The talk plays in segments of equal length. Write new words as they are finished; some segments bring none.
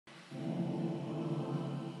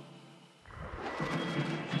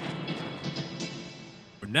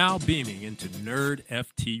now beaming into Nerd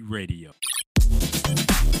FT Radio.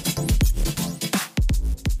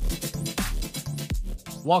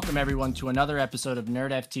 Welcome, everyone, to another episode of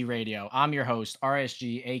Nerd FT Radio. I'm your host,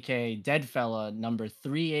 RSG, aka Deadfella number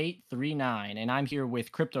 3839, and I'm here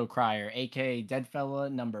with Crypto Crier, aka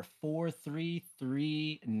Deadfella number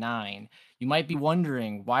 4339. You might be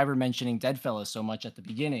wondering why we're mentioning Deadfella so much at the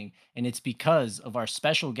beginning, and it's because of our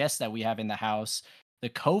special guest that we have in the house, the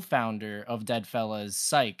co-founder of Deadfellas,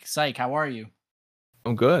 Psych. Psych, how are you?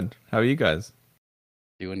 I'm good. How are you guys?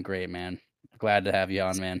 Doing great, man. Glad to have you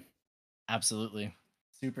on, man. Absolutely.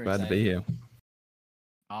 Super Glad excited. to be here.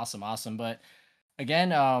 Awesome. But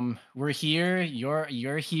again, we're here.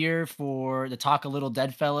 You're here to talk a little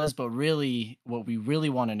Deadfellas, but really what we really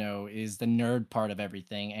want to know is the nerd part of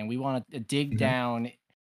everything. And we want to dig down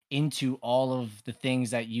into all of the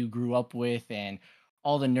things that you grew up with and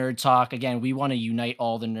all the nerd talk. Again, we want to unite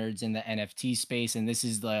all the nerds in the NFT space, and this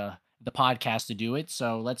is the podcast to do it.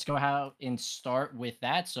 So let's go out and start with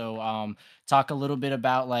that. So talk a little bit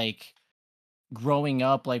about like growing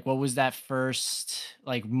up, like what was that first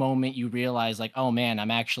like moment you realized like, oh man, I'm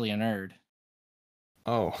actually a nerd?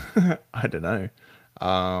 Oh, I don't know.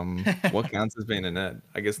 What counts as being a nerd?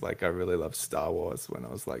 I guess like I really loved Star Wars when I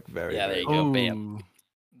was like very Yeah, there you very go. Ooh, Bam.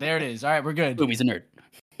 there it is. All right, we're good. Boom, he's a nerd.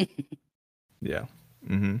 yeah.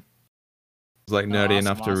 Mm-hmm. It was like Oh, nerdy awesome,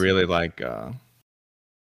 enough to awesome. really like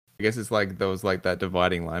I guess it's like there was like that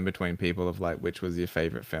dividing line between people of like which was your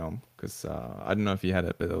favorite film, because I don't know if you had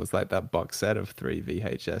it, but there was like that box set of 3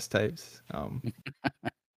 VHS tapes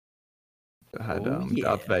that had Oh, yeah.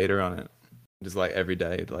 Darth Vader on it. Just like every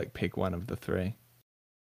day you'd like pick one of the 3.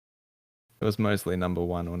 It was mostly number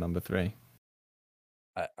 1 or number 3.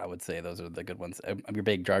 I would say those are the good ones. I'm your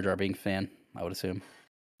big Jar Jar Binks fan, I would assume.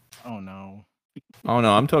 Oh no. Oh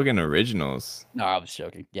no, I'm talking originals. No, I was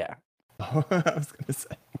joking. Yeah. I was gonna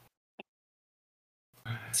say.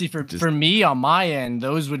 See, for Just- for me on my end,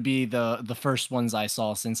 those would be the first ones I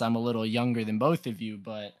saw since I'm a little younger than both of you.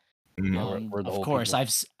 But Mm. we're the of old course,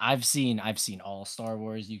 people. I've seen all Star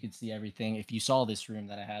Wars. You could see everything. If you saw this room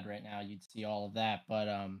that I had right now, you'd see all of that. But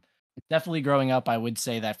definitely growing up, I would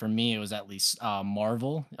say that for me, it was at least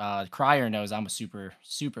Marvel. Crier knows I'm a super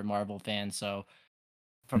Marvel fan. So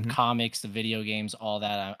from Mhm. comics to video games, all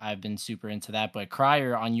that, I've been super into that. But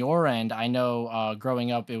Crier, on your end, I know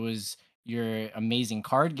growing up, it was your amazing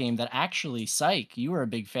card game that actually, Psych, you were a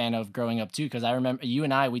big fan of growing up too. Because I remember you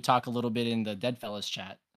and we talk a little bit in the Deadfellas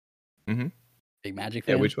chat. Big Magic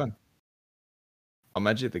Yeah, fan. which one? Oh,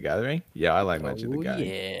 Magic the Gathering? Yeah, I like Magic the Oh, Gathering.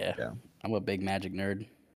 yeah. Yeah. I'm a big Magic nerd. I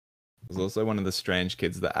was also one of the strange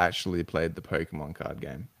kids that actually played the Pokemon card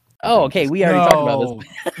game. Oh, okay. We already talked about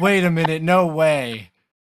this. Wait a minute, no way.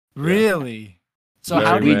 Really? So Very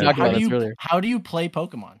how do you rare. We talked about this earlier. how do you play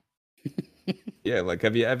Pokemon? Yeah, like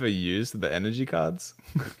have you ever used the energy cards?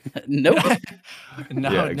 Nope.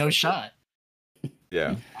 No, Yeah, no exactly. shot.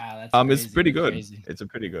 Yeah. Wow, that's It's crazy, pretty that's good. crazy. It's a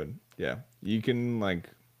pretty good. Yeah. You can like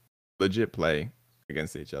legit play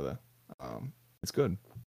against each other. It's good.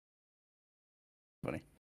 Funny.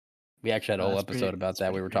 We actually had a Oh, whole that's pretty- episode about that's that.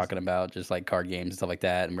 pretty We were crazy. talking about just like card games and stuff like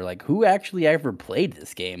that, and we're like, who actually ever played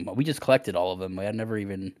this game? We just collected all of them. I never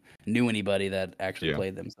even knew anybody that actually Yeah.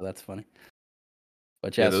 played them, so that's funny.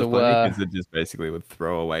 But Yeah, yeah, there's so plenty of kids that just basically would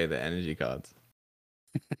throw away the energy cards.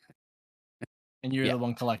 And you're Yeah. the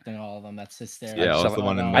one collecting all of them. That's hysterical. Yeah, I just was have- the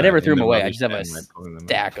one in I never the- threw in them the away. I rubbish just have a bin, like, pulling them out.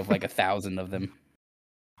 stack of like 1,000 of them.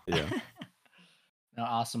 Yeah. No,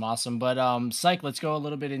 awesome. But Psych, let's go a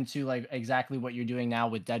little bit into like exactly what you're doing now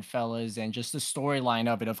with Deadfellas and just the storyline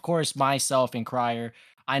of it. Of course, myself and Crier,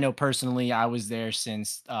 I know personally I was there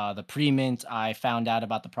since the pre-mint. I found out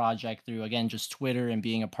about the project through again just Twitter and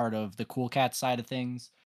being a part of the Cool Cat side of things.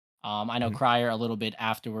 I know Mhm. Crier a little bit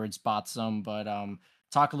afterwards bought some, but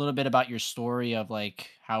talk a little bit about your story of like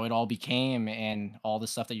how it all became and all the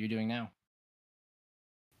stuff that you're doing now.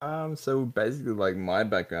 So basically, like my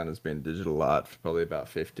background has been digital art for probably about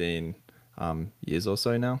 15 years or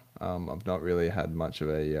so now. I've not really had much of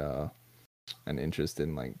an interest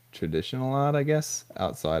in like traditional art, I guess,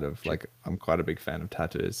 outside of like I'm quite a big fan of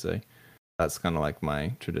tattoos, so that's kind of like my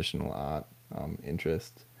traditional art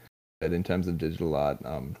interest. But in terms of digital art,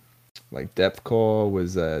 like Depthcore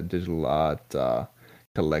was a digital art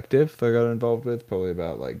collective that I got involved with probably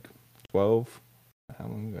about like 12, how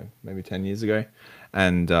long ago? Maybe 10 years ago.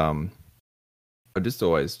 And I just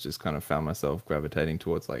always just kind of found myself gravitating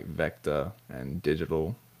towards like vector and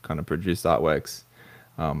digital kind of produced artworks.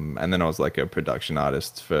 And then I was like a production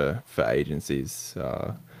artist for agencies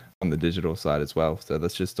on the digital side as well. So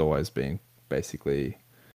that's just always been basically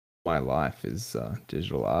my life is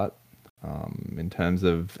digital art. In terms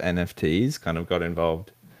of NFTs, kind of got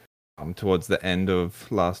involved towards the end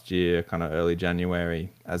of last year, kind of early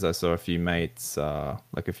January, as I saw a few mates,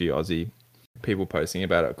 like a few Aussie people posting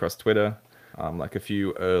about it across Twitter, like a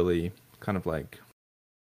few early kind of like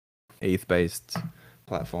ETH-based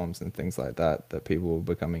platforms and things like that people were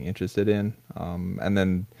becoming interested in. And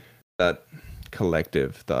then that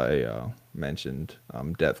collective that I mentioned,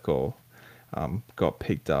 Deathcore, got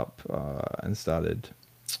picked up and started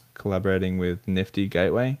collaborating with Nifty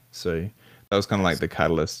Gateway. So that was kind of like the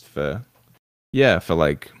catalyst for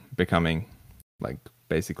like becoming like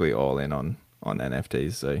basically all in on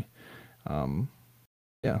NFTs. So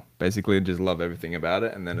basically just love everything about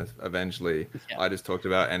it. And then eventually I just talked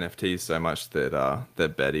about NFTs so much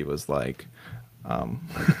that Betty was like,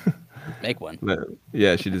 make one.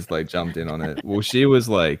 Yeah, she just like jumped in on it. Well, she was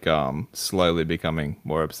like slowly becoming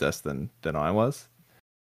more obsessed than I was.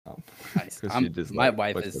 Nice. My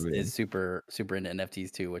wife is super into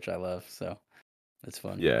NFTs too, which I love. So it's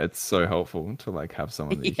fun. Yeah, it's so helpful to like have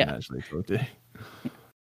someone that you can actually talk to.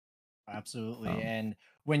 Absolutely. And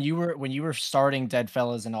when you were starting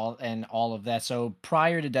Deadfellas and all of that, so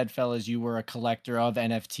prior to Deadfellas, you were a collector of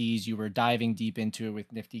NFTs. You were diving deep into it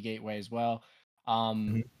with Nifty Gateway as well.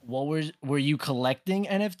 Were you collecting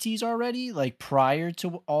NFTs already, like prior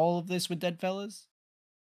to all of this with Deadfellas?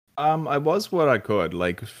 I was what I could.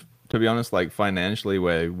 Like, to be honest, like financially,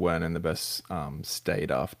 we weren't in the best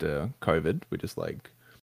state after COVID. We just like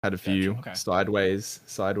had a few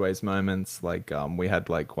sideways moments. Like we had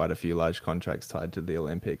like quite a few large contracts tied to the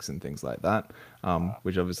Olympics and things like that,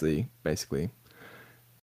 which obviously basically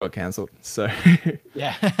got cancelled. So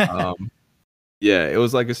yeah, yeah, it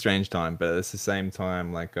was like a strange time, but at the same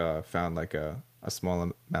time, like found like a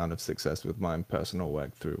small amount of success with my personal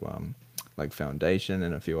work through like Foundation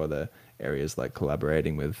and a few other areas, like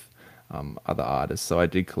collaborating with other artists. So I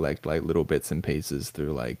did collect like little bits and pieces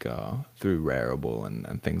through like through Rarible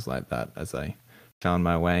and things like that as I found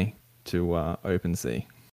my way to OpenSea.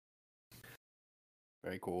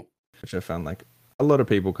 Very cool. Which I found like a lot of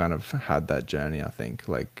people kind of had that journey, I think,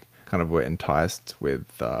 like kind of were enticed with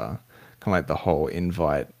kind of like the whole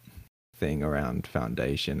invite thing around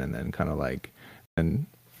Foundation, and then kind of like and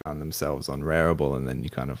found themselves on Rarible, and then you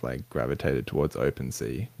kind of like gravitated towards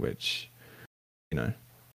OpenSea, which, you know,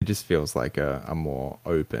 it just feels like a more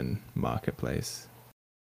open marketplace.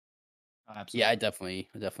 Absolutely. Yeah, I definitely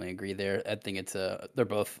agree there. I think they're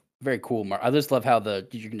both very cool. I just love how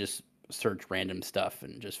you can just search random stuff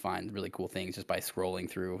and just find really cool things just by scrolling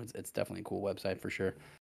through. It's definitely a cool website for sure.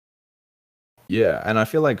 Yeah, and I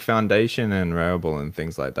feel like Foundation and Rarible and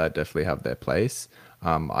things like that definitely have their place.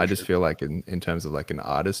 I just feel like in terms of like an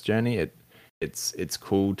artist journey, it's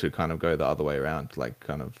cool to kind of go the other way around, like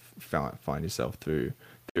kind of find yourself through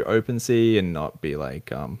OpenSea and not be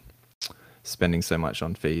like spending so much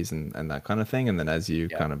on fees and that kind of thing. And then as you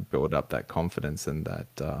kind of build up that confidence and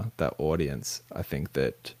that audience, I think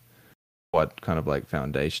that what kind of like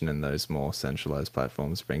Foundation and those more centralized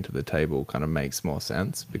platforms bring to the table kind of makes more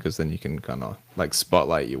sense, because then you can kind of like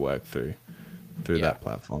spotlight your work through that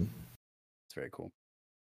platform. It's very cool.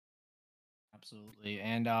 Absolutely.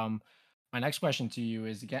 And my next question to you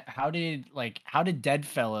is, again, how did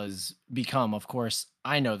Deadfellas become? Of course,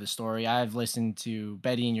 I know the story. I've listened to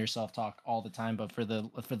Betty and yourself talk all the time, but for the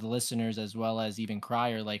listeners as well as even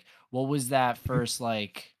Crier, like, what was that first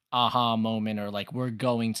like aha moment, or like, we're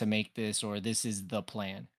going to make this, or this is the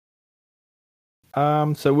plan?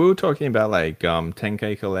 So we were talking about like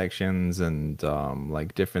 10K collections and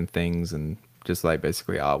like different things, and just like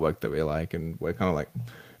basically artwork that we like, and we're kind of like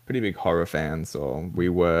pretty big horror fans, or we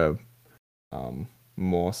were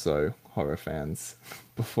more so horror fans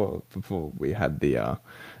before we had the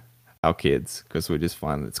our kids, because we just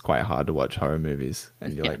find it's quite hard to watch horror movies,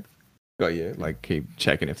 and you're like got you like keep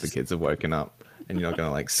checking if the kids have woken up, and you're not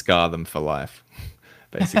gonna like scar them for life,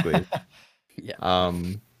 basically.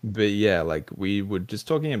 But yeah, like we were just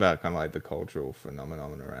talking about kind of like the cultural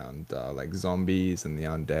phenomenon around like zombies and the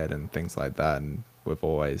undead and things like that, and we've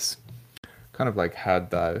always kind of like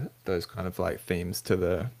had those kind of like themes to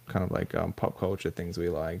the kind of like pop culture things we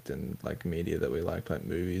liked, and like media that we liked, like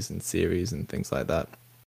movies and series and things like that.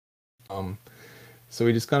 So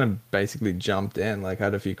we just kind of basically jumped in, like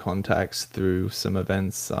had a few contacts through some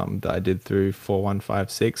events that I did through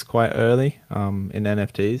 4156 quite early in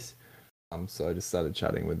NFTs. So I just started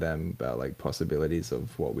chatting with them about like possibilities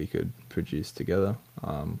of what we could produce together.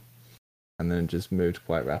 And then it just moved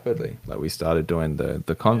quite rapidly. Like we started doing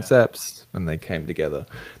the concepts, and they came together.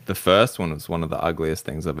 The first one was one of the ugliest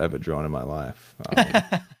things I've ever drawn in my life.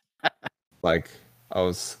 Like I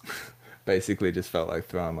was basically just felt like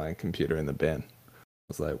throwing my computer in the bin. I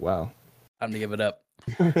was like, wow. Time to give it up.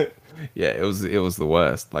 Yeah, it was the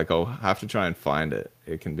worst. Like I'll have to try and find it.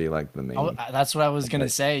 It can be like the meme. That's what I was gonna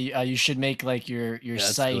Like, say. You should make like your Yeah,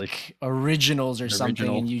 that's really psych originals or the something,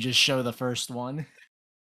 and original. you just show the first one.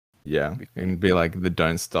 yeah, be it can be like the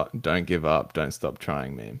don't give up, don't stop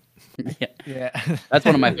trying meme. Yeah. Yeah, That's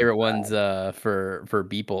one of my favorite ones for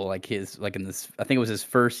Beeple. Like his like in this I think it was his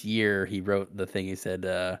first year he wrote the thing. He said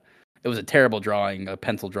it was a terrible drawing, a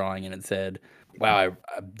pencil drawing, and it said, "Wow,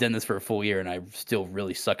 I've done this for a full year and I still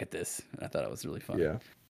really suck at this." And I thought it was really funny. Yeah.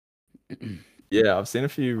 Yeah, I've seen a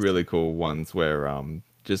few really cool ones where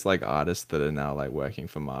just like artists that are now like working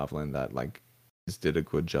for Marvel and that like just did a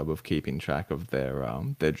good job of keeping track of their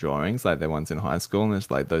drawings, like their ones in high school, and it's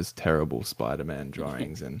like those terrible Spider-Man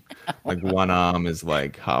drawings and like one arm is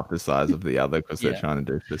like half the size of the other because they're Yeah. trying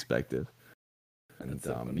to do perspective. And That's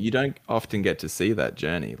so funny. you don't often get to see that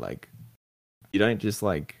journey. Like you don't just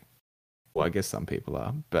like well, I guess some people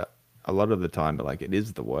are, but a lot of the time, but like it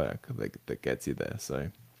is the work that gets you there. So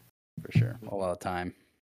For sure. A lot of time.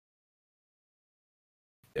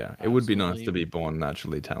 yeah, it would be nice to Absolutely. be born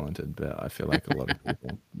naturally talented, but I feel like a lot of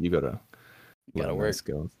people, you gotta Gotta learn work. those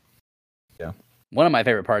skills. One of my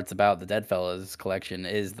favorite parts about the Deadfellas collection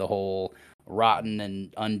is the whole rotten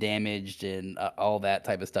and undamaged and all that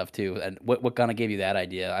type of stuff too. And what kind of gave you that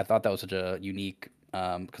idea? I thought that was such a unique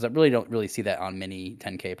because I really don't really see that on many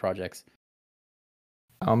 10K projects.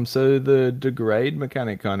 So the degrade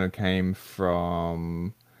mechanic kind of came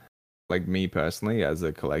from like me personally as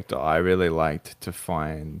a collector. I really liked to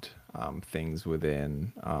find things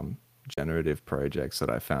within generative projects that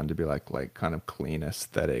I found to be like kind of clean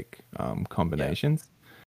aesthetic combinations.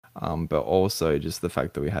 But also just the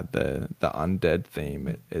fact that we had the undead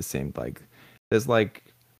theme, it seemed like there's like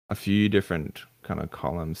a few different kind of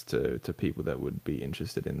columns to people that would be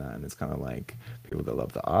interested in that, and it's kind of like people that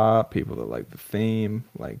love the art, people that like the theme,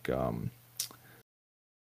 like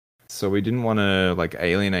so we didn't want to like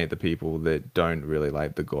alienate the people that don't really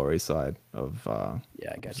like the gory side of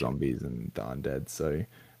Yeah, I got you. zombies and the undead. So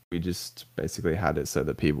we just basically had it so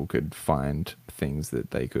that people could find things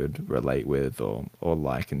that they could relate with or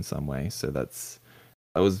like in some way. So that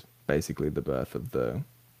was basically the birth of the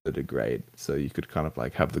degrade. So you could kind of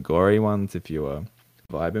like have the gory ones if you were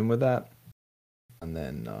vibing with that, and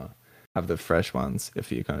then have the fresh ones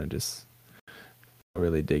if you kind of just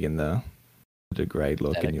really digging the degrade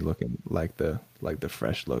look and you're looking like the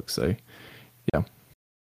fresh look. So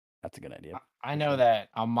That's a good idea. I know that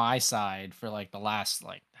on my side for like the last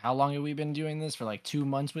like how long have we been doing this for like 2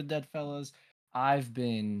 months with Deadfellas? I've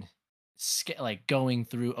been like going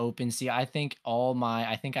through OpenSea. I think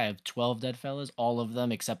I have 12 Deadfellas. All of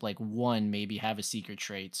them except like one maybe have a secret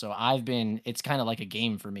trait. So it's kind of like a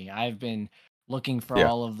game for me. I've been looking for yeah,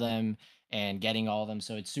 all of them and getting all of them.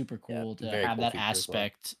 So it's super Yeah, cool to very have cool that feature as well.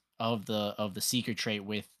 aspect of the secret trait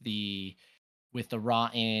with the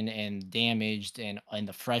rotten and damaged and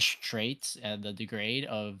the fresh traits and the degrade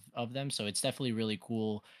of them. So it's definitely really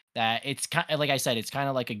cool that it's kind like I said, it's kind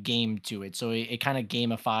of like a game to it. So it kind of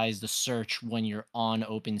gamifies the search when you're on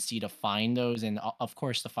OpenSea to find those, and of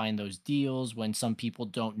course to find those deals when some people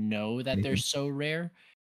don't know that they're Mhm. so rare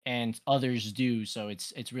and others do. So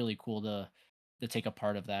it's really cool to take a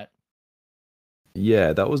part of that.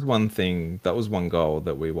 Yeah, that was one thing. That was one goal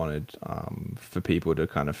that we wanted for people to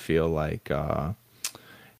kind of feel like there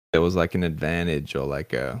was like an advantage or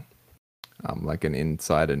like an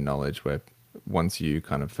insider knowledge where once you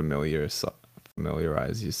kind of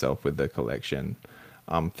familiarize yourself with the collection,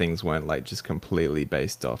 things weren't like just completely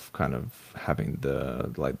based off kind of having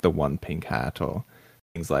the one pink hat or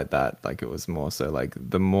things like that. Like it was more so like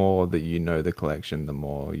the more that you know the collection, the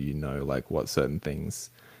more you know like what certain things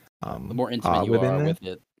The more intimate are you within are there. with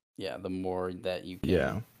it, yeah, the more that you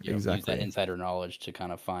Yeah, can, use that exactly. insider knowledge to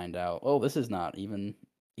kind of find out, oh, this is not even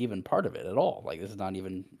part of it at all. Like this is not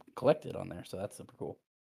even collected on there. So that's super cool.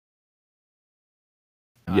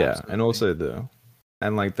 Yeah, and Absolutely. also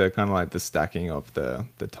and like the kind of like the stacking of the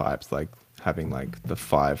types, like having like the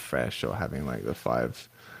 5 fresh or having like the 5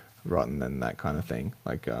 rotten and that kind of thing.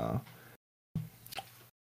 Like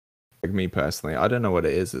me personally, I don't know what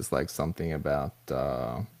it is. It's like something about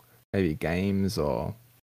maybe games or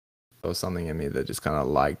something in me that just kind of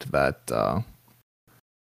liked that kind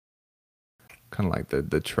of like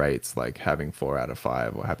the traits, like having 4 out of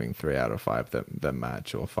 5 or having 3 out of 5 that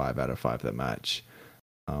match or 5 out of 5 that match.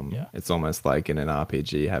 Yeah. It's almost like in an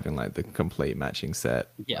RPG having like the complete matching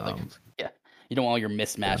set. Yeah, like yeah. You don't want all your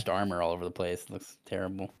mismatched armor all over the place. It looks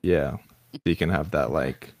terrible. Yeah, so you can have that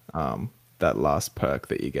like that last perk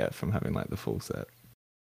that you get from having like the full set.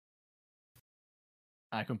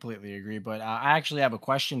 I completely agree, but I actually have a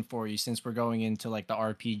question for you since we're going into like the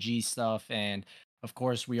RPG stuff and Of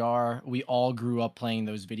course, we all grew up playing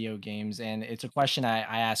those video games, and it's a question I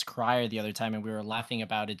asked Crier the other time, and we were laughing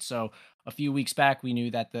about it. So a few weeks back, we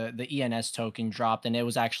knew that the ENS token dropped, and it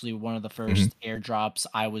was actually one of the Hmm. first airdrops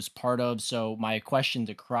I was part of. So my question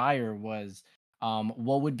to Crier was,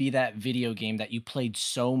 what would be that video game that you played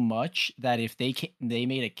so much that if they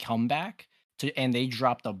made a comeback and they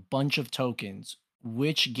dropped a bunch of tokens,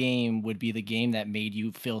 which game would be the game that made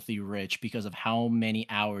you filthy rich because of how many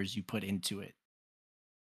hours you put into it?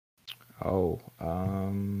 Oh,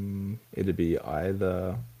 it'd be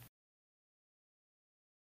either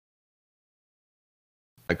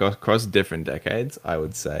like across different decades. I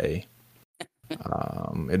would say,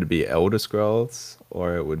 it'd be Elder Scrolls,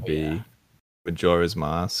 or it would Oh, yeah. be Majora's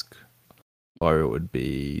Mask, or it would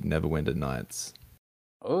be Neverwinter Nights,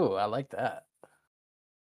 Oh, I like that.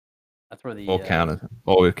 That's where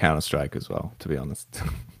or with Counter Strike as well. To be honest,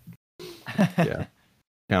 yeah,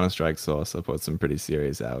 Counter Strike Source. I put some pretty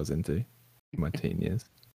serious hours into in my teen years.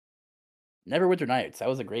 Neverwinter Nights. That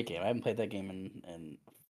was a great game. I haven't played that game in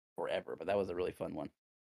forever, but that was a really fun one.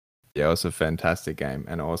 Yeah, it was a fantastic game,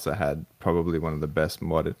 and it also had probably one of the best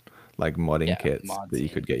modding Yeah, kits mod that you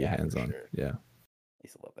scene. could get your Yeah, hands for on. sure. Yeah. I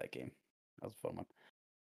used to love that game. That was a fun one.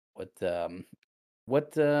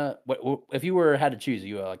 What if you had to choose? Are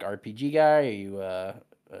you a like RPG guy? Are you a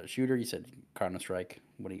shooter? You said Counter Strike.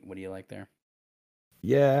 What do you like there?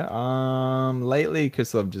 Yeah, lately,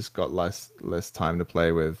 because I've just got less time to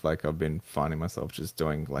play with, like I've been finding myself just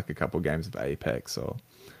doing like a couple games of Apex or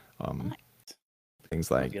um Nice. things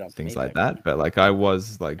I'm gonna like get on some things like Apex, man. that. But like I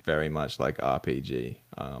was like very much like RPG,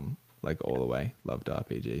 like all the way. Loved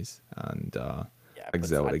RPGs and Yeah, like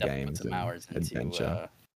Zelda I definitely put games some and hours into adventure.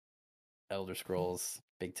 Elder Scrolls,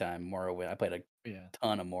 big time. Morrowind. I played a Yeah.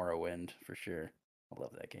 ton of Morrowind for sure. I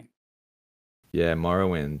love that game. Yeah,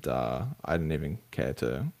 Morrowind. I didn't even care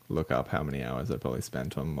to look up how many hours I probably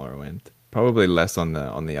spent on Morrowind. Probably less on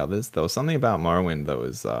the others. There was something about Morrowind that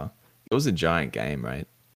was it was a giant game, right?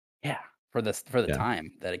 Yeah, for the Yeah.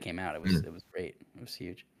 time that it came out, it was great. It was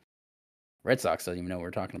huge. Red Sox doesn't even know what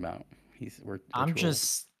we're talking about. We're I'm trolling.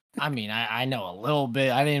 just I mean, I know a little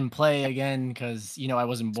bit. I didn't play again because I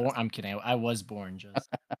wasn't born. I'm kidding. I was born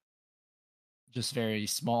just very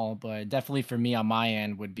small, but definitely for me on my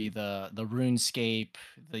end would be the RuneScape,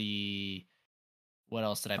 the what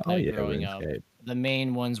else did I Oh play yeah, growing up? RuneScape. The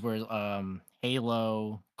main ones were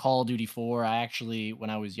Halo, Call of Duty 4. I actually when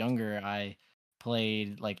I was younger, I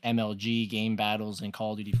played like MLG game battles and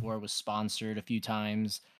Call of Duty 4 was sponsored a few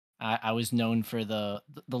times. I was known for the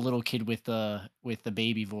little kid with the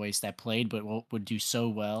baby voice that played but would do so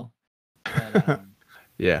well. But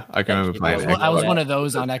Yeah, I can That remember kid I playing was voice, one, I know was Xbox. one that. of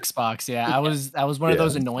those on Xbox. Yeah, I was one of Yeah.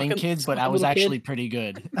 those annoying kids, but I Fucking was little kid. actually pretty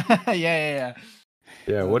good. Yeah.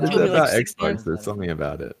 Yeah, So what is that You'll it be like about was 6 Xbox? man. There's something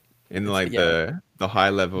about it. In It's like yeah. the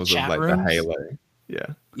high levels of chat like the rooms. Halo. Yeah.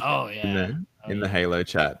 Oh In yeah. the Oh in the yeah. Halo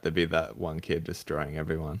chat, there'd be that one kid destroying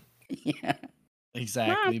everyone. Yeah.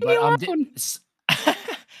 Exactly. Be But on.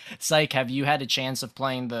 Psych, have you had a chance of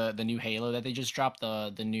playing the new Halo that they just dropped,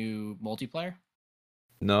 the new multiplayer?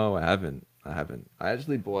 No, I haven't. I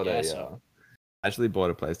actually bought Yeah, a so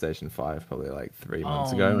PlayStation 5 probably like 3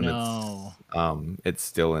 months oh ago, and no. it's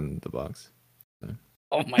still in the box. So.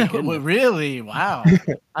 Oh my goodness. Really? Wow.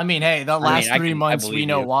 I mean, hey, the I mean, last 3 months we believe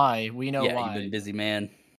know you. why. We know Yeah, why. you've been busy, man.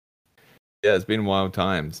 Yeah, it's been wild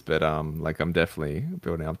times, but like I'm definitely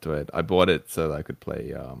building up to it. I bought it so that I could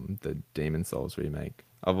play the Demon Souls remake.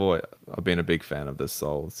 I've been a big fan of the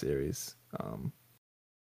Soul series.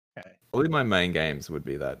 Okay. Probably my main games would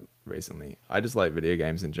be that recently. I just like video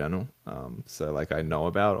games in general. So like I know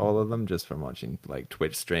about all of them just from watching like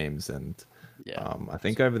Twitch streams and Yeah. I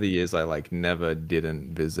think over the years I like never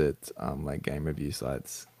didn't visit like game review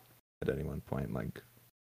sites at any one point. Like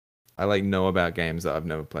I like know about games that I've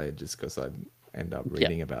never played just because I end up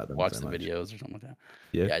reading about them Watch so the much. videos or something like that.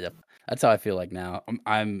 Yeah. Yeah, that's how I feel like now.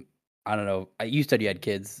 I don't know. You said you had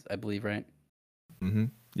kids, I believe, right? Mm-hmm.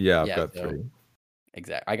 Yeah, I've Yeah, got so 3.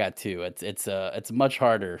 exactly. I got 2. It's much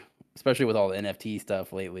harder, especially with all the NFT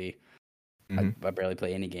stuff lately. Mhm. I barely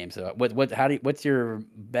play any game. So what's your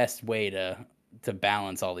best way to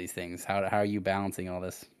balance all these things? How are you balancing all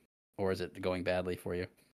this, or is it going badly for you?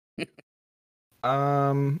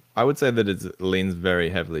 I would say that it leans very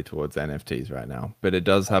heavily towards NFTs right now, but it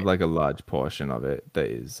does have Right. like a large portion of it that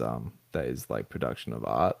is like production of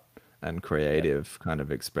art and creative kind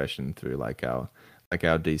of expression through like our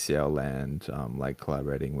DCL land, like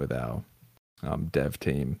collaborating with our dev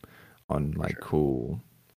team on like sure.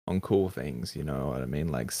 cool things, you know what I mean?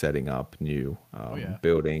 Like setting up new Yeah.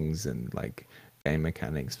 buildings and like game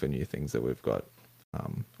mechanics for new things that we've got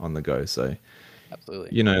on the go. So Absolutely.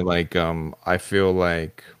 you know, like I feel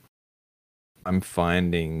like I'm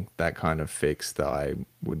finding that kind of fix that I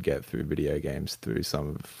would get through video games through some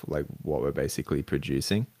of like what we're basically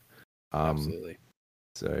producing. Absolutely.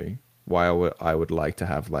 So while I would like to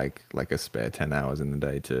have like a spare 10 hours in the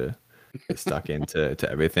day to get stuck into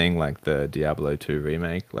everything, like the Diablo 2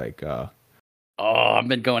 remake, like Oh, I've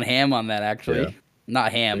been going ham on that actually. Yeah.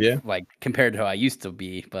 Not ham, Yeah. like compared to how I used to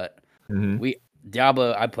be, but Mhm.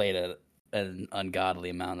 Diablo. I played an ungodly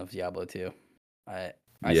amount of Diablo 2. I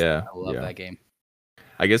Yeah, love yeah. that game.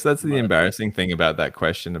 I guess that's the Love it. embarrassing thing about that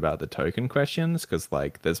question about the token questions, because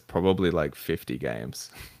like there's probably like 50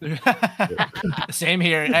 games. Same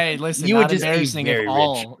here. Hey, listen, You would not just be embarrassing at very rich.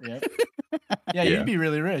 all. Yep. Yeah, Yeah. you'd be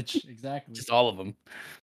really rich. Exactly. Just all of them.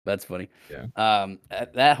 That's funny. Yeah.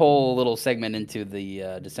 That whole little segment into the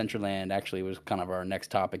Decentraland actually was kind of our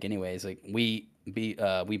next topic, anyways. Like we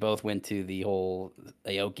both went to the whole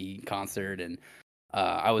Aoki concert, and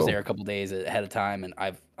I was Cool. there a couple days ahead of time, and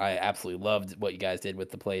I absolutely loved what you guys did with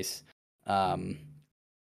the place.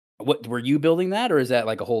 What were you building that, or is that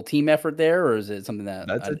like a whole team effort there, or is it something that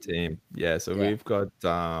That's a team. Yeah, so Yeah. we've got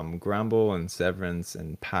Gramble and Severance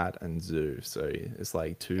and Pat and Zoo. So it's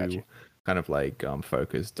like two Gotcha. kind of like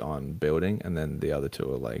focused on building, and then the other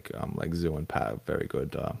two are like Zoo and Pat are very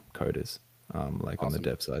good coders, like on the Awesome.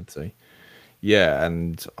 dev side. So yeah,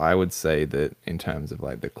 and I would say that in terms of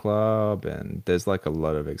like the club, and there's like a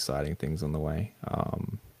lot of exciting things on the way.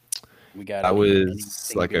 We got That anything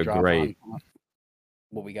was you like could a drop great, on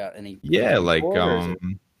what we got? Any yeah, preview like for it, or is it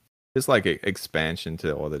just like expansion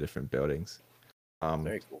to all the different buildings.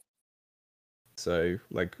 very cool? So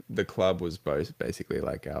like the club was both basically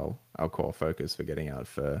like our core focus for getting out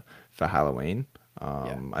for Halloween.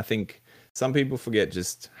 I think some people forget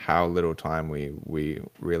just how little time we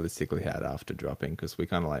realistically had after dropping, because we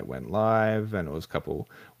kind of like went live and it was a couple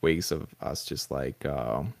weeks of us just like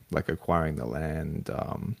acquiring the land,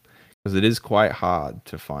 because it is quite hard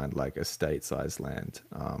to find like estate sized land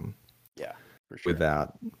Yeah, for sure.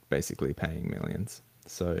 without basically paying millions.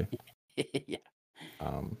 So Yeah.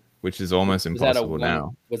 which is almost impossible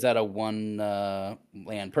now. Was that a one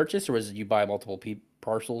land purchase, or was it you buy multiple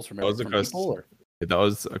parcels from That was from across people or that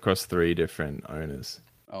was across 3 different owners.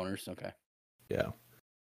 owners? Okay. Yeah.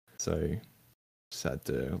 So just had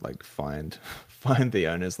to like find the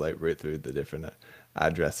owners, like root through the different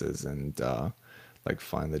addresses and like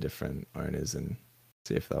find the different owners and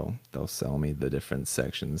see if they'll sell me the different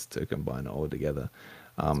sections to combine it all together.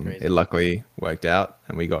 crazy. It luckily worked out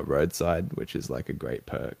and we got roadside, which is like a great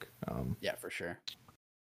perk. Yeah, for sure.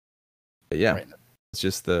 But yeah, Right. it's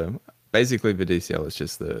just basically the DCL is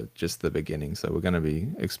just the beginning. So we're going to be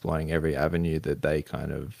exploring every avenue that they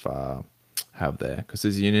kind of have there, because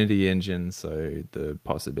there's Unity engine, so the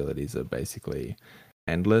possibilities are basically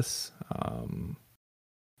endless.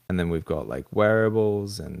 And then we've got like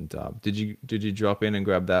wearables and did you drop in and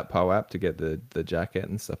grab that PO app to get the jacket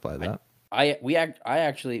and stuff like that? I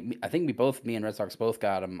think me and Red Sox both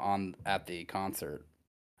got them on at the concert.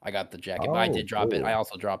 I got the jacket, but I Oh, did drop it. cool. I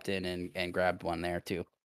also dropped in and grabbed one there too.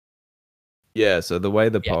 Yeah, so the way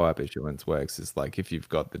the Yeah. PO app issuance works is like if you've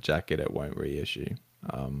got the jacket, it won't reissue.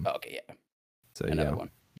 Okay, yeah. So Another yeah. one.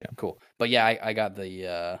 Yeah. Cool. But yeah, I got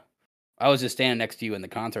the I was just standing next to you in the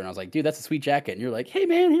concert and I was like, dude, that's a sweet jacket. And you're like, hey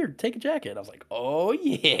man, here, take a jacket. I was like, oh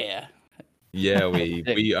yeah. Yeah,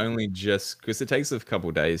 we only just, because it takes a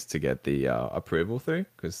couple days to get the approval through,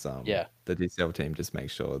 because Yeah. the DCL team just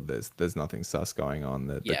makes sure there's nothing sus going on,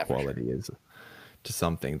 that the Yeah, for sure. quality is to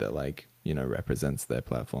something that like represents their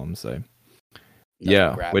platform. So That's yeah,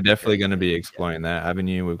 what grabbed we're me definitely first. going to be Yeah. exploring that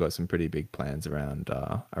avenue. We've got some pretty big plans around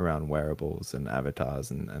wearables and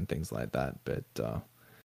avatars and things like that. But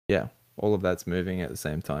yeah, all of that's moving at the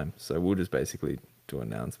same time. So we'll just basically do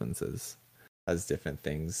announcements as different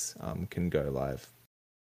things can go live.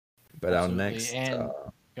 But Absolutely. our next And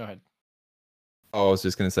go ahead. I was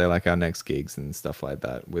just going to say, like, our next gigs and stuff like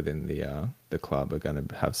that within the club are going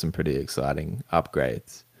to have some pretty exciting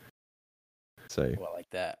upgrades. So Well, I like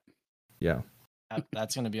that. yeah.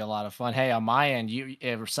 That's going to be a lot of fun. Hey, on my end,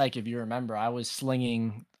 Psych, if you remember, I was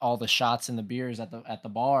slinging all the shots and the beers at the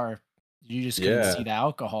bar. You just couldn't Yeah. see the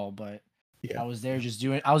alcohol, but Yeah. I was there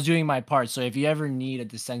I was doing my part. So if you ever need a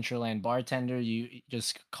Decentraland bartender, you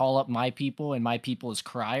just call up my people, and my people is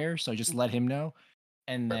Crier. So just let him know,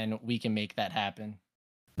 and then we can make that happen.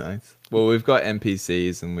 Nice. Well, we've got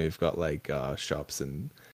NPCs and we've got like shops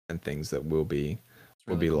and things that will be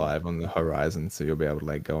Really cool. live on the horizon. So you'll be able to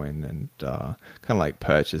like go in and kind of like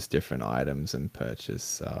purchase different items and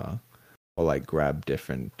purchase or like grab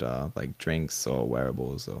different like drinks or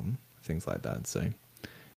wearables or things like that. So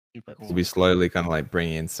Super So cool. we slowly kind of like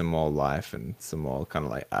bring in some more life and some more kind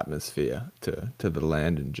of like atmosphere to the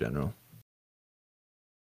land in general.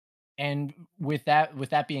 And with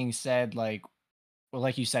that being said, like, well,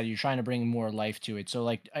 like you said, you're trying to bring more life to it. So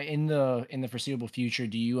like in the foreseeable future,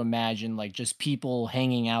 do you imagine like just people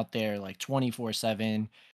hanging out there like 24/7,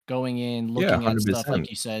 going in, Yeah, looking at stuff 100%. like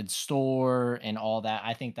you said, store and all that?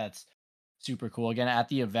 I think that's super cool. Again, at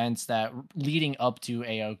the events that leading up to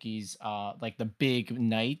Aoki's like the big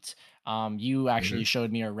night, you Hmm. actually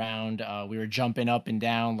showed me around. We were jumping up and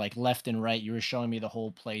down, like left and right. You were showing me the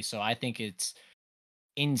whole place. So I think it's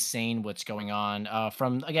insane what's going on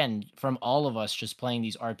from again from all of us just playing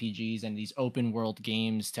these RPGs and these open world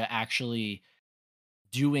games to actually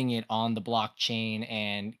doing it on the blockchain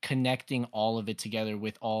and connecting all of it together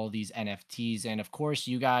with all these NFTs. And of course,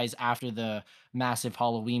 you guys, after the massive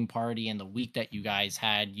Halloween party and the week that you guys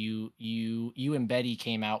had, you and Betty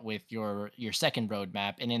came out with your second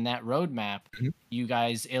roadmap. And in that roadmap, Mhm. you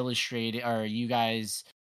guys illustrated, or you guys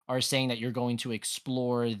are saying that you're going to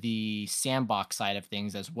explore the sandbox side of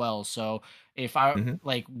things as well. So if I Hmm.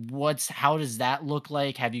 like, what's how does that look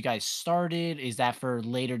like? Have you guys started? Is that for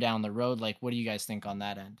later down the road? Like, what do you guys think on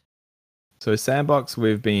that end? So Sandbox,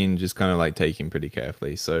 we've been just kind of like taking pretty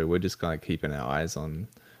carefully. So we're just kind of keeping our eyes on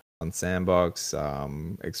Sandbox,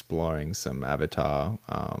 exploring some avatar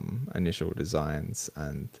initial designs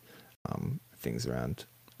and things around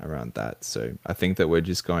that. So I think that we're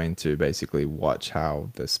just going to basically watch how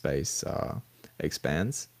the space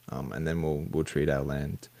expands, and then we'll treat our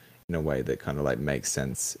land in a way that kind of like makes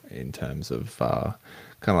sense in terms of kind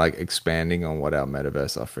of like expanding on what our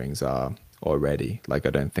metaverse offerings are already. Like I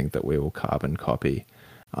don't think that we will carbon copy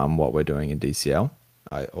what we're doing in DCL.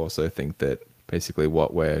 I also think that basically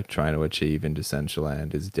what we're trying to achieve in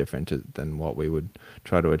Decentraland is different than what we would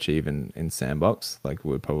try to achieve in Sandbox. Like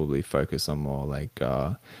we'd probably focus on more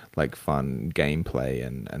like fun gameplay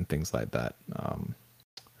and things like that.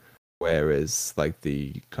 Whereas like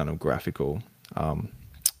the kind of graphical um,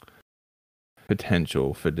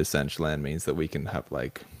 potential for Decentraland means that we can have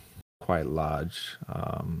like quite large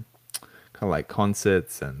kind of like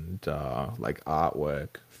concerts and like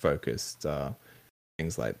artwork focused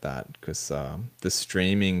things like that, because the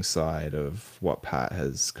streaming side of what Pat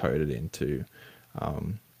has coded into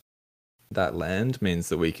um, that land means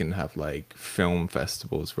that we can have like film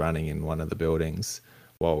festivals running in one of the buildings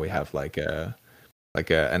while we have like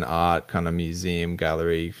an art kind of museum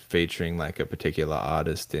gallery featuring like a particular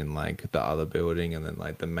artist in like the other building, and then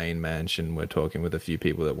like the main mansion we're talking with a few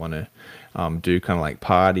people that want to do kind of like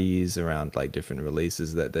parties around like different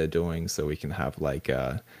releases that they're doing, so we can have like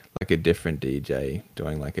a different DJ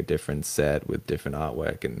doing like a different set with different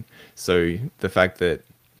artwork. And so the fact that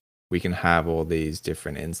we can have all these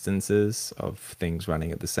different instances of things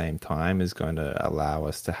running at the same time is going to allow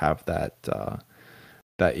us to have that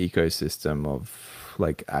ecosystem of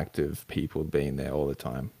like active people being there all the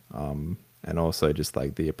time. And also just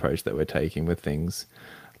like the approach that we're taking with things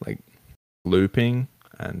like looping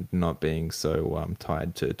and not being so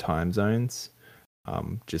tied to time zones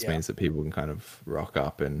just Yeah. means that people can kind of rock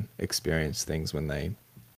up and experience things when they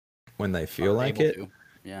feel Are like able it. to.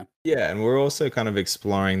 Yeah. Yeah, and we're also kind of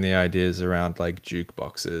exploring the ideas around like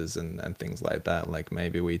jukeboxes and things like that. Like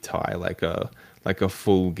maybe we tie like a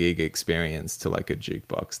full gig experience to like a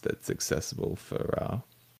jukebox that's accessible for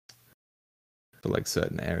like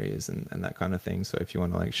certain areas and that kind of thing. So if you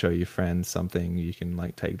want to like show your friends something, you can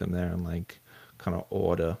like take them there and like kind of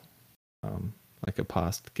order like a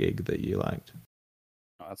past gig that you liked.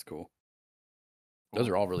 Oh, that's cool. Those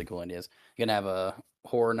are all really cool ideas. You gonna have a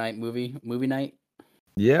horror night movie night?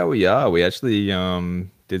 Yeah, we are. We actually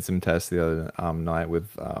did some tests the other night with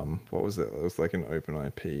what was it? It was like an open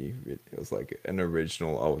IP. It was like an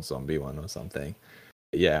original old zombie one or something.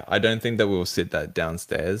 Yeah, I don't think that we'll sit that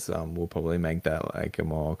downstairs. We'll probably make that like a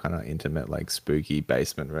more kind of intimate, like spooky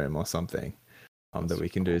basement room or something. That we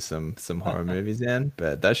can do some horror movies in.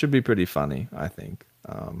 But that should be pretty funny, I think.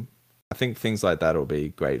 I think things like that will be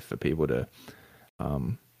great for people to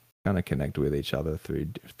kind of connect with each other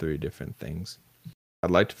through different things. I'd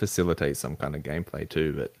like to facilitate some kind of gameplay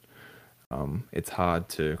too, but it's hard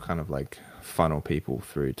to kind of like funnel people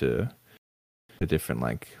through to the different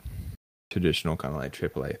like traditional kind of like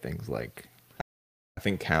AAA things. Like I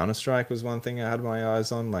think Counter-Strike was one thing I had my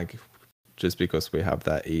eyes on, like just because we have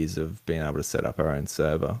that ease of being able to set up our own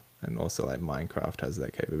server, and also like Minecraft has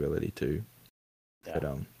that capability too. Yeah.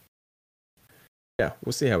 But yeah,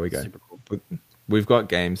 we'll see how we go. Super cool. We've got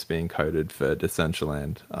games being coded for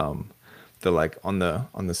Decentraland. They're like on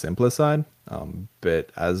the simpler side, but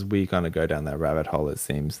as we kind of go down that rabbit hole, it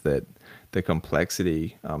seems that the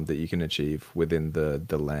complexity that you can achieve within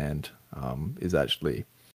the land is actually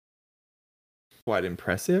quite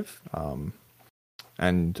impressive.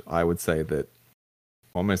 And I would say that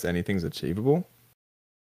almost anything's achievable.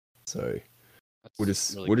 So we'll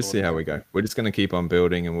just see how we go. We're just going to keep on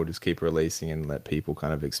building, and we'll just keep releasing and let people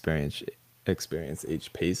kind of experience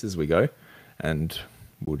each piece as we go, and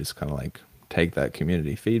we'll just kind of like take that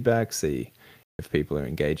community feedback, see if people are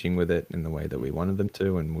engaging with it in the way that we wanted them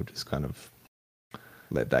to, and we'll just kind of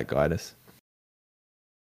let that guide us.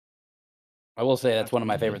 I will say that's one of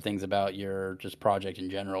my favorite things about your just project in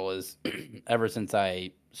general is ever since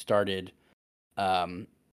I started,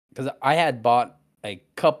 because I had bought a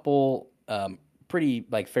couple pretty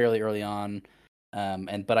like fairly early on,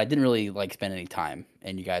 but I didn't really like spend any time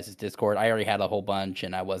in you guys' Discord. I already had a whole bunch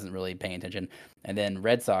and I wasn't really paying attention. And then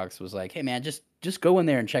Red Sox was like, "Hey man, just go in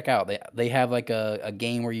there and check out. They have like a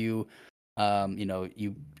game where you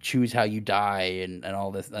you choose how you die and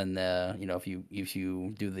all this, and if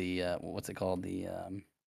you do the what's it called, the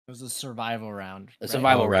It was a survival round. a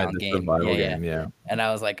survival round the game. survival game, yeah. And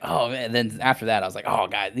I was like, oh man. And then after that, I was like, oh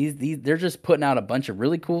god, these they're just putting out a bunch of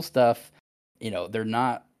really cool stuff. They're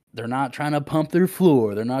not trying to pump their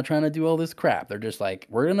floor. They're not trying to do all this crap. They're just like,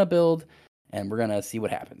 we're gonna build and we're gonna see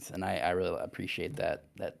what happens. And I really appreciate that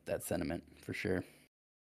sentiment for sure.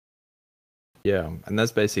 Yeah, and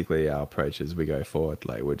that's basically our approach as we go forward.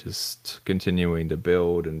 Like we're just continuing to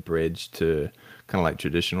build and bridge to kind of like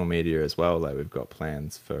traditional media as well. Like we've got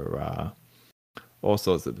plans for all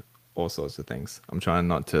sorts of things. I'm trying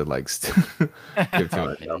not to like give too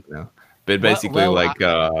much help now, but basically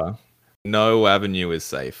no avenue is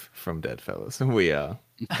safe from Deadfellas. We are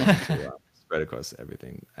spread across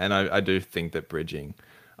everything, and I do think that bridging,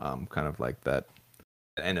 kind of like that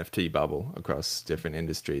NFT bubble across different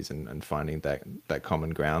industries and finding that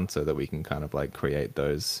common ground so that we can kind of like create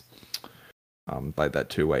those like that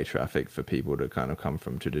two-way traffic for people to kind of come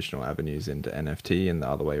from traditional avenues into NFT and the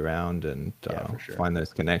other way around, and find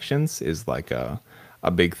those connections is like a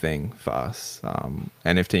big thing for us.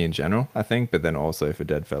 NFT in general, I think, but then also for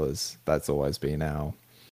Deadfellas, that's always been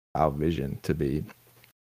our vision to be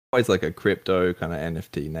always like a crypto kind of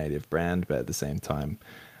NFT native brand, but at the same time,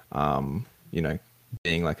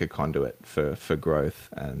 being like a conduit for growth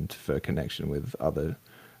and for connection with other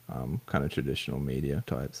kind of traditional media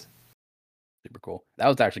types. Super cool. That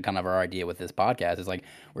was actually kind of our idea with this podcast. Is like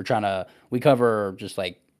we cover just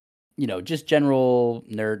like just general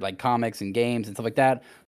nerd like comics and games and stuff like that,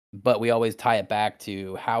 but we always tie it back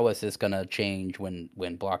to how is this going to change when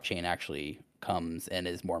blockchain actually comes and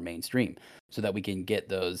is more mainstream, so that we can get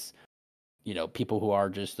those people who are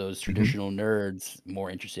just those traditional nerds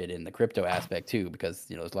more interested in the crypto aspect too, because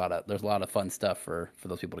there's a lot of fun stuff for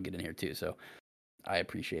those people to get in here too. So I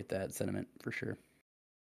appreciate that sentiment for sure.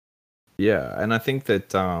 Yeah, and I think that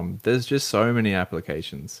there's just so many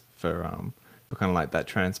applications for kind of like that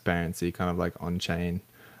transparency, kind of like on-chain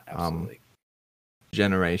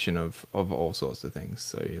generation of all sorts of things.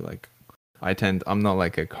 So like I'm not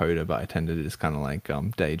like a coder, but I tend to just kind of like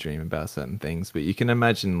daydream about certain things. But you can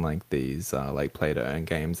imagine like these like play to earn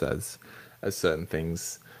games as certain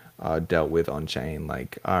things are dealt with on chain,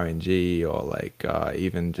 like RNG, or like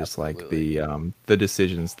even just like the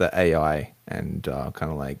decisions that AI and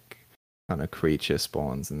kind of creature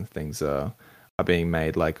spawns and things are being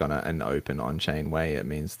made like on an open on chain way. It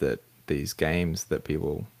means that these games that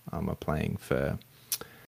people are playing for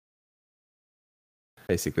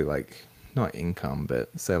basically like not income, but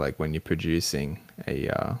say like when you're producing a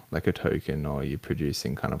like a token, or you're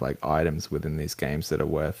producing kind of like items within these games that are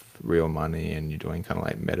worth real money, and you're doing kind of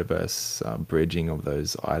like metaverse bridging of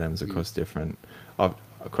those items across different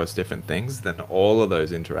things, then all of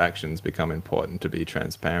those interactions become important to be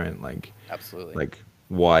transparent. Like absolutely, like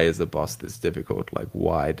why is the boss this difficult? Like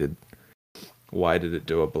why did it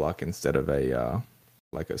do a block instead of a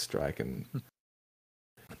like a strike, and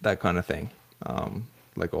that kind of thing.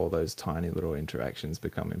 Like all those tiny little interactions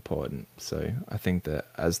become important. So I think that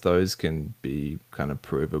as those can be kind of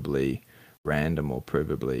provably random or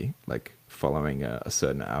provably like following a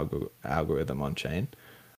certain algorithm on chain,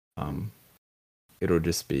 it'll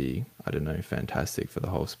just be, I don't know, fantastic for the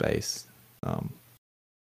whole space.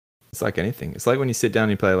 It's like anything. It's like when you sit down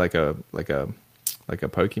and you play like a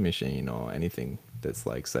pokie machine or anything that's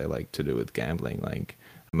like, say, like to do with gambling. Like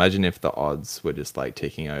imagine if the odds were just like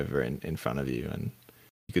ticking over in front of you, and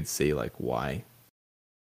you could see like why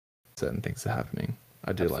certain things are happening.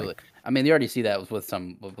 I do absolutely. like. I mean, you already see that with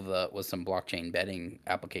some blockchain betting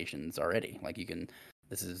applications already. Like you can,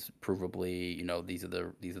 this is provably, these are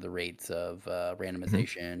the rates of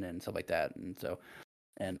randomization and stuff like that. And so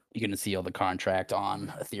and you're gonna see all the contract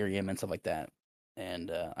on Ethereum and stuff like that. And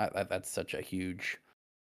that's such a huge,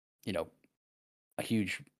 you know, a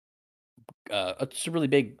huge, it's a really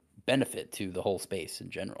big benefit to the whole space in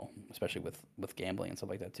general, especially with gambling and stuff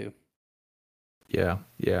like that too. Yeah,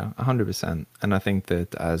 100%. And I think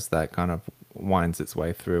that as that kind of winds its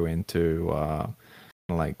way through into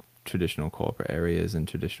like traditional corporate areas and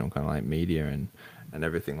traditional kind of like media and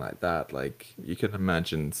everything like that, like you can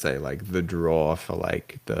imagine, say, like the draw for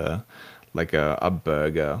like a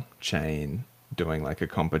burger chain doing like a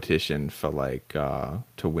competition for like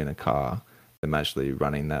to win a car. Them actually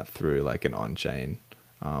running that through like an on-chain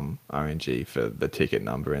RNG for the ticket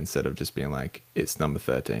number instead of just being like it's number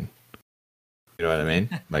 13. You know what I mean?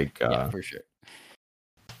 Like, Yeah, for sure.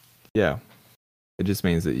 yeah, it just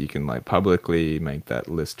means that you can like publicly make that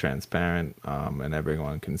list transparent, and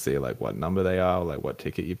everyone can see like what number they are, like what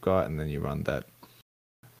ticket you've got, and then you run it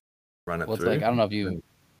Well, it's through. like I don't know if you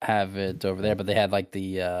have it over there, but they had like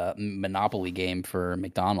the Monopoly game for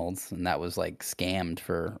McDonald's, and that was like scammed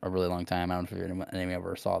for a really long time. I don't know if anyone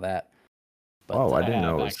ever saw that. But, Oh, I didn't have,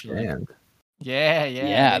 know it was actually. scammed. Yeah.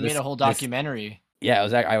 Yeah, They made a whole this- documentary. Yeah, it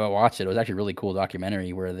was. I watched it. It was actually a really cool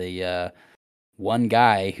documentary where the one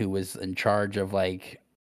guy who was in charge of like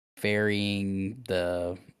ferrying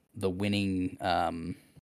the winning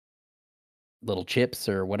little chips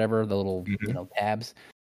or whatever, the little tabs,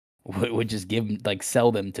 would just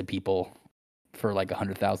sell them to people for like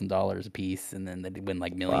 $100,000 a piece, and then they'd win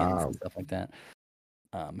like millions and stuff like that.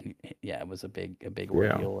 Yeah, it was a big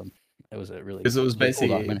ordeal, and it was a really because it was really cool basically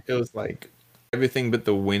documentary. it was like everything but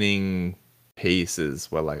the winning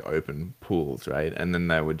pieces were like open pools, right? And then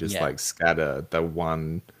they would just like scatter the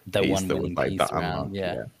one piece that was like the around.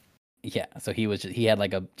 Yeah. So he had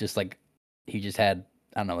like he just had,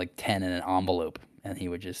 I don't know, like 10 in an envelope, and he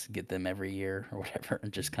would just get them every year or whatever,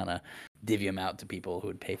 and just kind of divvy them out to people who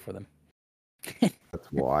would pay for them.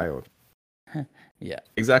 That's wild. Yeah,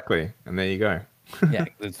 exactly. And there you go. Yeah,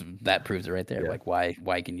 that proves it right there. Yeah. Like why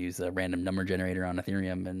you can use a random number generator on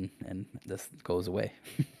Ethereum and this goes away.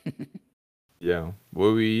 Yeah,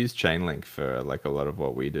 well, we use Chainlink for like a lot of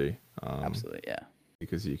what we do. Absolutely, yeah.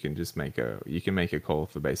 Because you can just make a call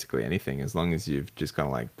for basically anything as long as you've just kind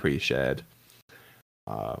of like pre-shared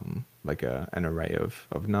like an array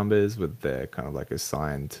of numbers with their kind of like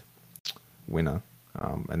assigned winner,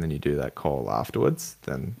 and then you do that call afterwards.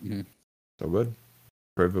 Then so good,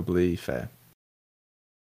 provably fair.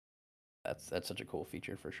 That's such a cool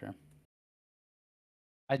feature for sure.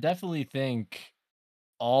 I definitely think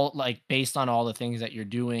all like based on all the things that you're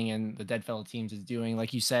doing and the Deadfella Teams is doing,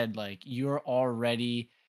 like you said, like you're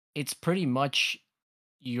already, it's pretty much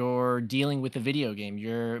you're dealing with a video game.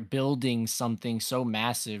 You're building something so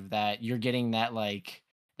massive that you're getting that like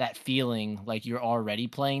that feeling like you're already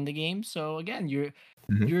playing the game. So again,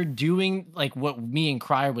 you're doing like what me and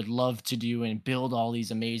Cryer would love to do and build all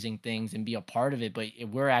these amazing things and be a part of it, but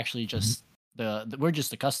we're actually just we're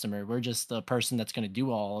just the customer. We're just the person that's going to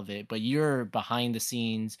do all of it, but you're behind the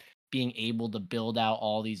scenes being able to build out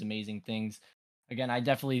all these amazing things. Again, I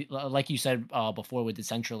definitely, like you said before with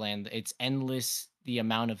Decentraland, it's endless the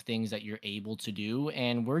amount of things that you're able to do,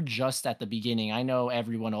 and we're just at the beginning. I know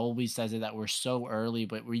everyone always says it that we're so early,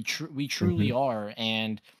 but we truly are.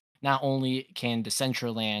 And not only can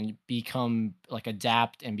Decentraland become like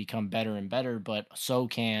adapt and become better and better, but so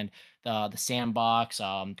can the Sandbox,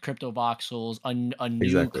 Crypto Voxels, a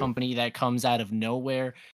new company that comes out of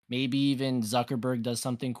nowhere. Maybe even Zuckerberg does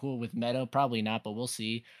something cool with Meta. Probably not, but we'll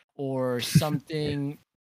see. Or something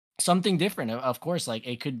something different. Of course, like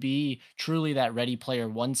it could be truly that Ready Player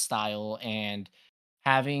One style, and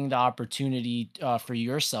having the opportunity for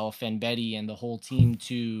yourself and Betty and the whole team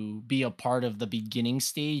to be a part of the beginning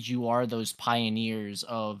stage. You are those pioneers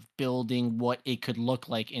of building what it could look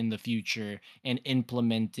like in the future and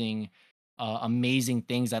implementing amazing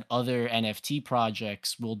things that other NFT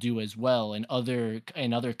projects will do as well, and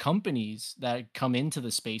other companies that come into the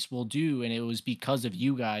space will do. And it was because of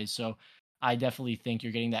you guys. So I definitely think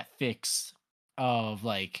you're getting that fix of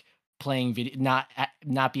like playing video,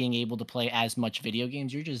 not being able to play as much video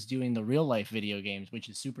games. You're just doing the real life video games, which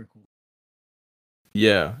is super cool.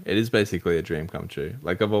 Yeah, it is basically a dream come true.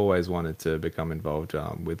 Like I've always wanted to become involved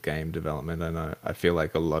with game development, and I feel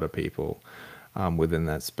like a lot of people within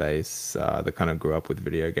that space that kind of grew up with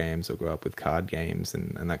video games or grew up with card games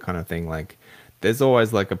and that kind of thing. Like there's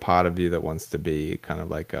always like a part of you that wants to be kind of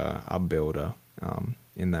like a builder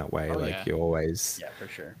in that way. You're always, for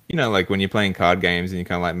sure. You know, like when you're playing card games and you're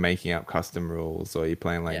kind of like making up custom rules, or you're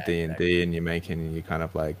playing like D&D and you're kind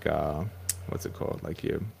of like what's it called? Like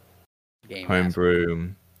your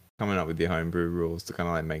homebrew coming up with your homebrew rules to kind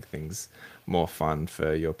of like make things more fun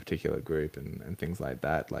for your particular group and things like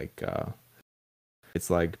that. Like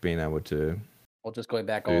it's like being able to Well, just going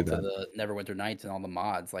back do all to that. the Neverwinter Nights and all the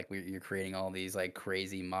mods, like you're creating all these like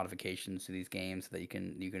crazy modifications to these games so that you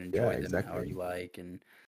can enjoy them however exactly. you like, and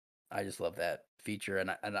I just love that feature,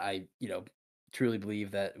 and I truly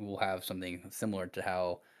believe that we'll have something similar to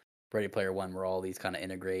how Ready Player One, where all these kind of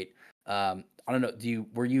integrate. I don't know. Did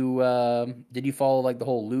you follow like the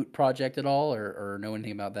whole loot project at all, or know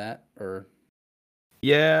anything about that, or?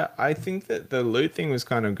 Yeah, I think that the loot thing was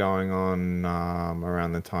kind of going on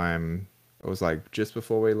around the time it was like just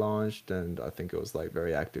before we launched, and I think it was like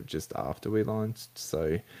very active just after we launched.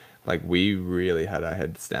 So, like we really had our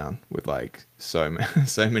heads down with like so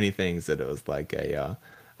many things that it was like a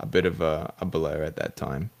bit of a blur at that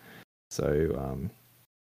time. So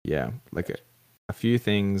yeah, like a few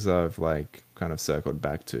things I've like kind of circled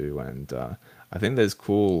back to, and I think there's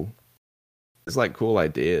like cool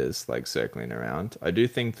ideas like circling around. I do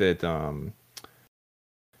think that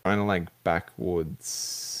trying to like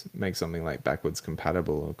backwards make something like backwards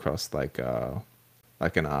compatible across like an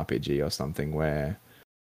RPG or something, where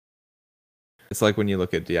it's like when you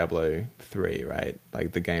look at Diablo 3, right?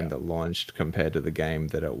 Like the game that launched compared to the game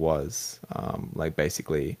that it was, like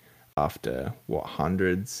basically after what,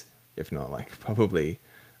 hundreds, if not like probably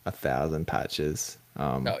 1,000 patches.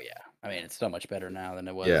 Oh yeah, I mean it's so much better now than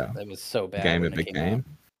it was. Yeah, It was so bad game when it it came out. became.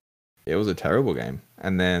 It was a terrible game,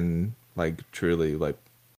 and then like truly like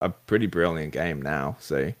a pretty brilliant game now.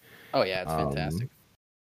 So Oh yeah, it's fantastic.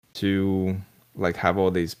 to like have all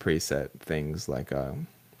these preset things, like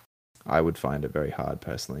I would find it very hard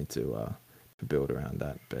personally to build around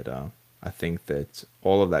that. But I think that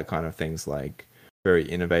all of that kind of things, like very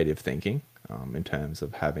innovative thinking in terms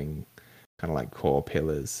of having kind of like core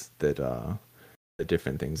pillars that the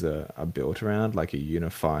different things are built around, like a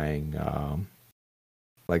unifying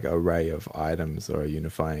like array of items, or a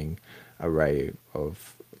unifying array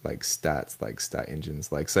of like stats, like stat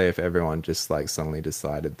engines. Like say if everyone just like suddenly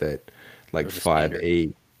decided that like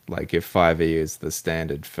 5e, like if 5e is the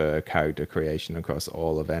standard for character creation across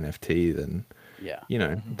all of NFT, then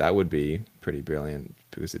Yeah, that would be pretty brilliant,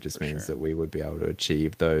 because it just means that we would be able to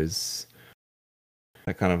achieve those,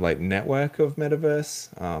 that kind of like network of metaverse.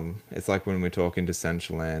 It's like when we're talking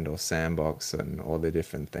Decentraland or Sandbox and all the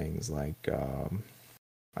different things, like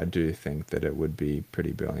I do think that it would be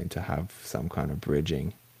pretty brilliant to have some kind of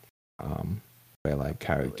bridging where like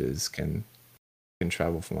characters can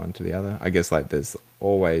travel from one to the other. I guess like there's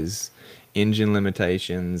always engine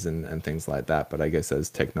limitations and things like that, but I guess as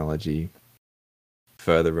technology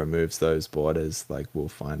further removes those borders, like we'll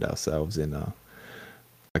find ourselves in a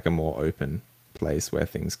more open place where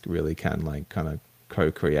things really can like kind of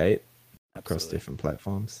co-create across different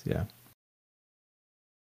platforms. Yeah.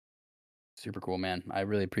 Super cool, man. I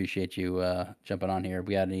really appreciate you jumping on here.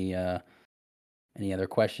 We got any other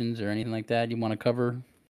questions or anything like that you want to cover?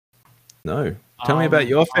 No. Tell me about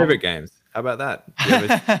your favorite games. How about that? Do you ever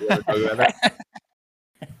talk about that?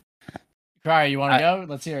 Crier, you want to go?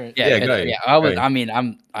 Let's hear it. Yeah, go. Yeah, I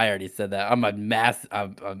already said that. I'm a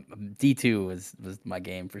D2 was my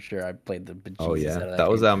game for sure. I played the bejesus out of that. That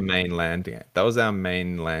was our main land game. That was our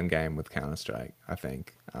main land game with Counter-Strike, I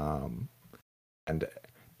think. And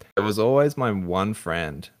it was always my one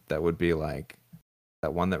friend that would be like,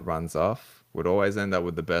 that one that runs off would always end up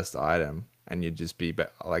with the best item, and you'd just be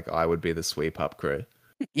like, I would be the sweep up crew.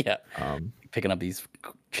 Yeah. Picking up these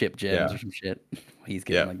chip gems or some shit. He's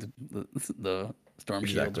getting like the storm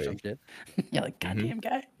shields or some shit. Yeah, like goddamn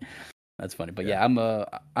guy. That's funny, but yeah,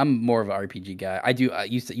 I'm more of an RPG guy. I do.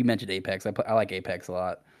 You mentioned Apex. I like Apex a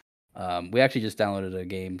lot. We actually just downloaded a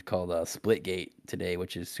game called Splitgate today,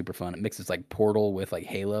 which is super fun. It mixes like Portal with like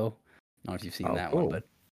Halo. I don't know if you've seen that one, but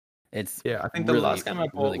it's I think really, the last game I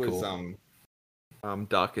bought was cool.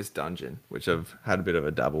 Darkest Dungeon, which I've had a bit of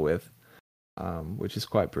a dabble with, which is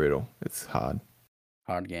quite brutal. It's hard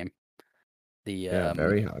game.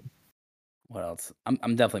 Very hard. What else?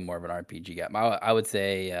 I'm definitely more of an RPG guy. I would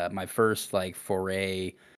say my first like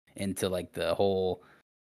foray into like the whole.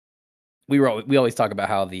 We always talk about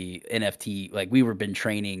how the NFT, like we were been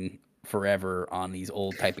training forever on these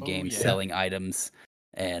old type of games, selling items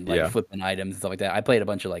and like flipping items and stuff like that. I played a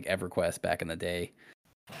bunch of like EverQuest back in the day,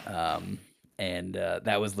 and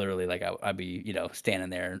that was literally like I'd be standing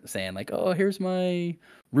there saying like, oh, here's my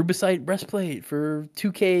Rubicite breastplate for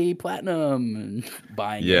 2K platinum, and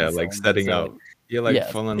buying like setting up. You're like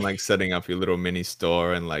full like setting up your little mini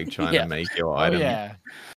store and like trying to make your item.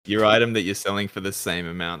 Your item that you're selling for the same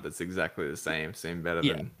amount that's exactly the same, seem better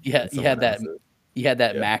than you had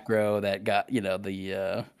that macro that got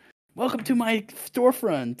the welcome to my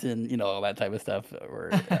storefront, and all that type of stuff. Or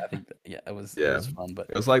I think, it was fun. But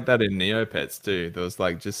it was like that in Neopets too. There was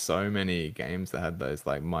like just so many games that had those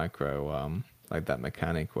like micro, like that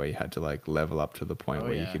mechanic where you had to like level up to the point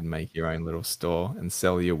where you could make your own little store and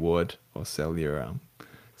sell your wood or sell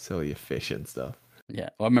your fish and stuff. Yeah,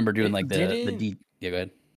 well, I remember doing like the yeah. Go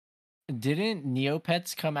ahead. Didn't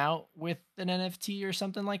Neopets come out with an NFT or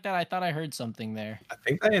something like that? I thought I heard something there. I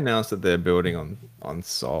think they announced that they're building on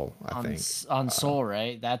Sol. I think on Sol,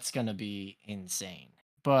 right? That's gonna be insane.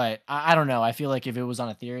 But I don't know. I feel like if it was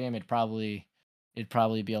on Ethereum, it'd probably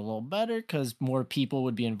be a little better because more people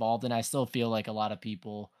would be involved. And I still feel like a lot of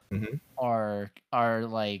people are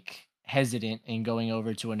like hesitant in going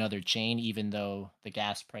over to another chain, even though the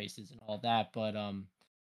gas prices and all that. But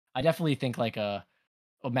I definitely think like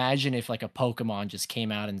imagine if like a Pokemon just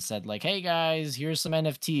came out and said like, "Hey guys, here's some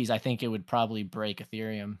NFTs." I think it would probably break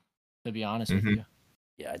Ethereum, to be honest with you.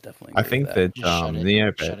 Yeah, I definitely. I think that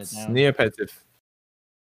Neopets,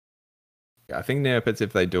 I think Neopets,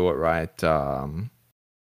 if they do it right,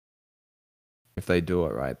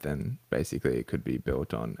 then basically it could be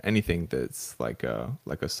built on anything that's like a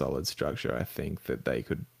solid structure. I think that they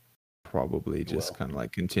could probably just kind of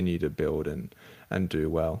like continue to build and do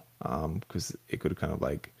well, because it could kind of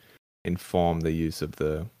like inform the use of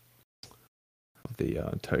the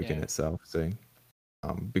token itself. So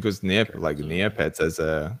because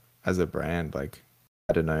Neopets as a brand, like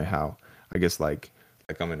I don't know how, I guess like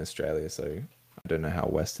I'm in Australia, so I don't know how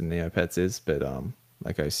Western Neopets is, but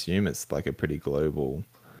like I assume it's like a pretty global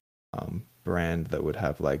brand that would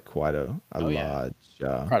have like quite a large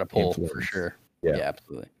quite a pull for sure. Yeah,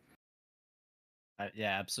 absolutely.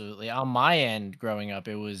 Yeah, absolutely. On my end, growing up,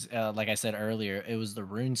 it was like I said earlier, it was the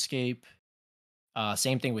RuneScape.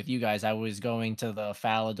 Same thing with you guys. I was going to the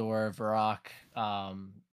Falador Varrock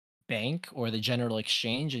bank or the General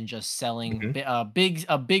Exchange and just selling a big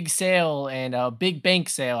sale and a big bank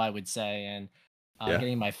sale, I would say, and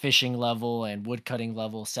getting my fishing level and woodcutting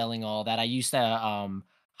level, selling all that. I used to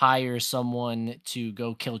hire someone to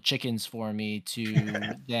go kill chickens for me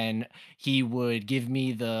to then he would give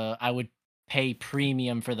me I would pay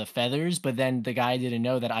premium for the feathers, but then the guy didn't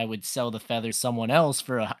know that I would sell the feathers to someone else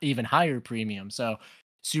for a even higher premium. So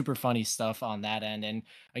super funny stuff on that end. And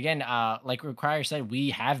again, like Require said, we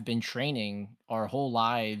have been training our whole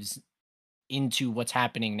lives into what's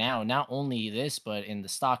happening now. Not only this, but in the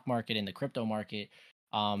stock market, in the crypto market.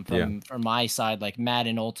 From my side, like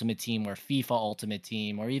Madden Ultimate Team or FIFA Ultimate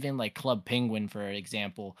Team, or even like Club Penguin, for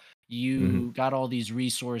example. You got all these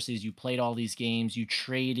resources, you played all these games, you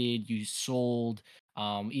traded, you sold,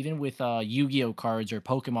 even with Yu-Gi-Oh cards or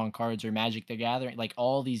Pokemon cards or Magic the Gathering, like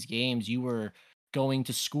all these games, you were going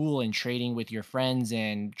to school and trading with your friends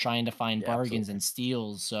and trying to find bargains and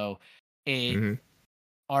steals. So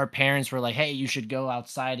our parents were like, "Hey, you should go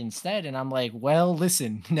outside instead." And I'm like, "Well,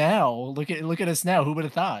 listen, now look at us now. Who would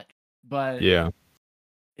have thought?" But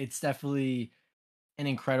it's definitely an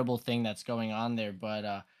incredible thing that's going on there.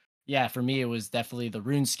 But yeah, for me, it was definitely the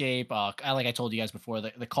RuneScape. Like I told you guys before,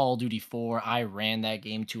 the Call of Duty 4, I ran that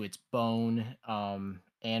game to its bone.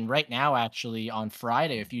 And right now, actually, on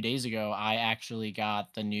Friday, a few days ago, I actually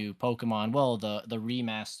got the new Pokemon. Well, the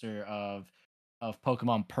remaster of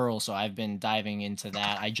Pokemon Pearl. So I've been diving into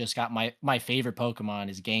that. I just got my favorite Pokemon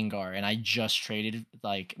is Gengar, and I just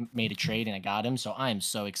made a trade and I got him. So I'm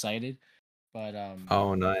so excited. But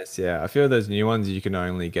oh, nice. Yeah, I feel those new ones you can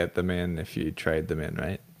only get them in if you trade them in,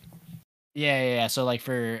 right? Yeah. So like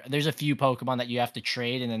there's a few Pokemon that you have to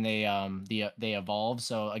trade, and then they evolve.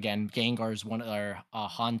 So again, Gengar's one, or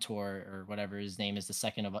Haunter or whatever his name is, the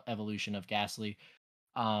second evolution of Ghastly.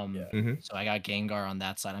 So I got Gengar on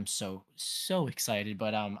that side. I'm so excited,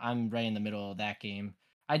 but I'm right in the middle of that game.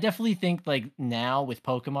 I definitely think like now with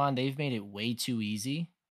Pokemon, they've made it way too easy.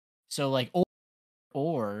 So like,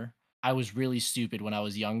 or I was really stupid when I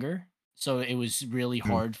was younger, so it was really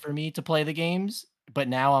hard for me to play the games. But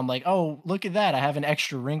now I'm like, oh, look at that! I have an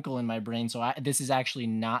extra wrinkle in my brain, so this is actually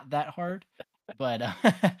not that hard. But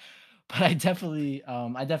but I definitely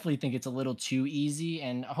think it's a little too easy,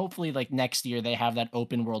 and hopefully like next year they have that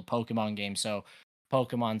open world Pokemon game, so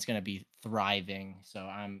Pokemon's gonna be thriving. So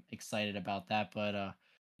I'm excited about that. But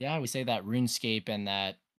yeah, we say that RuneScape and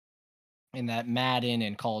that Madden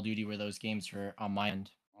and Call of Duty were those games for on my end.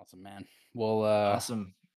 Awesome, man. Well,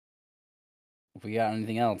 awesome. If we got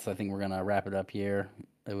anything else, I think we're gonna wrap it up here.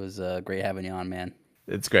 It was great having you on, man.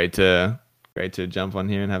 It's great to jump on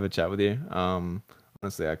here and have a chat with you.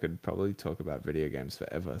 Honestly, I could probably talk about video games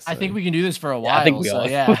forever. So. I think we can do this for a while. I think we all.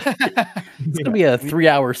 It's gonna be a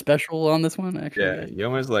 3-hour special on this one, actually. Yeah, you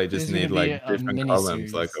almost like just need like different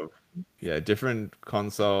columns, like yeah, different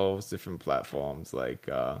consoles, different platforms. Like,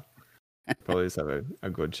 probably just have a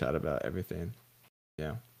good chat about everything.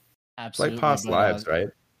 Yeah, it's like Absolutely, past but lives, right?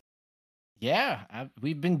 yeah,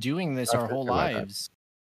 we've been doing this I our feel whole like that. lives.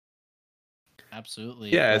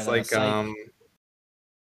 Absolutely, Yeah, but it's like Psych,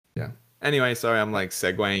 yeah. Anyway, sorry, I'm like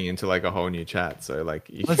segueing into like a whole new chat. So like,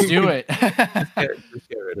 you let's do can it. just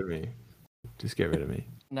get rid of me. Just get rid of me.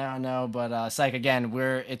 No, but Psych, again,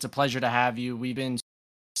 it's a pleasure to have you. We've been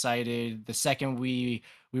excited. The second we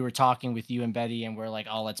were talking with you and Betty, and we're like,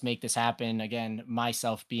 oh, let's make this happen. Again,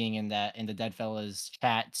 myself being in the Deadfellas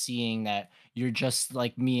chat, seeing that you're just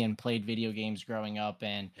like me and played video games growing up,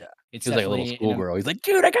 and Yeah. it's He was like a little definitely schoolgirl. He's like,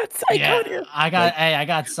 dude, I got Psych yeah. on here. I Like,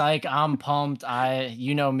 got Psych. I'm pumped.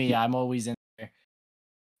 You know me. I'm always in there.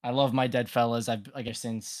 I love my Deadfellas. I guess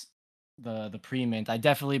since the pre-mint. I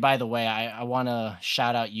definitely, by the way, I want to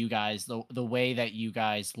shout out you guys, the way that you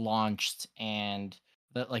guys launched, and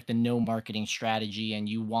the no marketing strategy, and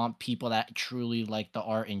you want people that truly like the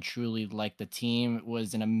art and truly like the team,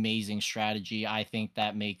 was an amazing strategy. I think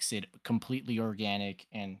that makes it completely organic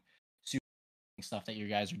and super stuff that you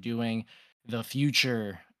guys are doing. The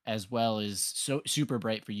future as well is so super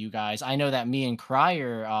bright for you guys. I know that me and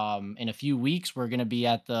Crier, in a few weeks, we're gonna be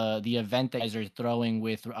at the event that you guys are throwing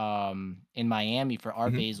with in Miami for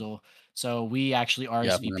Art Mhm. Basel. So we actually yeah, we're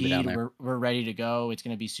gonna be down RSVP'd. there. We're ready to go. It's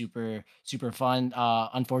gonna be super fun.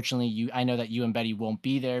 Unfortunately, I know that you and Betty won't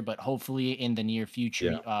be there, but hopefully in the near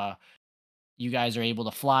future, Yeah. you guys are able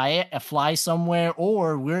to fly somewhere,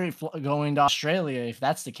 or we're going to Australia if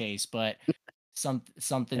that's the case. But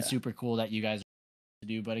something Yeah. super cool that you guys to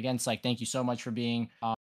do. But again, it's like, thank you so much for being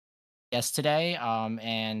guest today.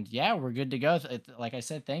 And yeah, we're good to go. Like I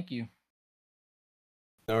said, thank you.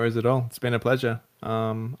 No worries at all. It's been a pleasure.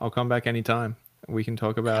 I'll come back anytime. We can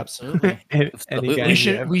talk about Absolutely. any Absolutely.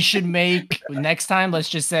 game. We should make next time. Let's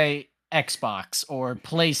just say Xbox or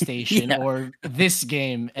PlayStation Yeah. or this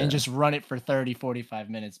game, and Yeah. just run it for 30, 45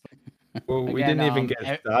 minutes. Well, we Again, didn't even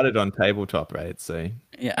get started on tabletop, right? So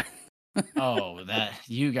Yeah. oh, that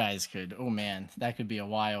you guys could. Oh man, that could be a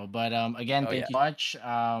while. But again, Oh, thank yeah. you so much.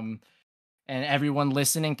 And everyone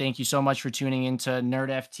listening, thank you so much for tuning into Nerd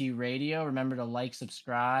FT Radio. Remember to like,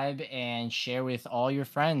 subscribe, and share with all your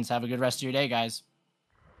friends. Have a good rest of your day, guys.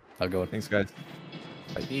 I'll go. thanks, guys.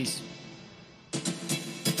 Peace.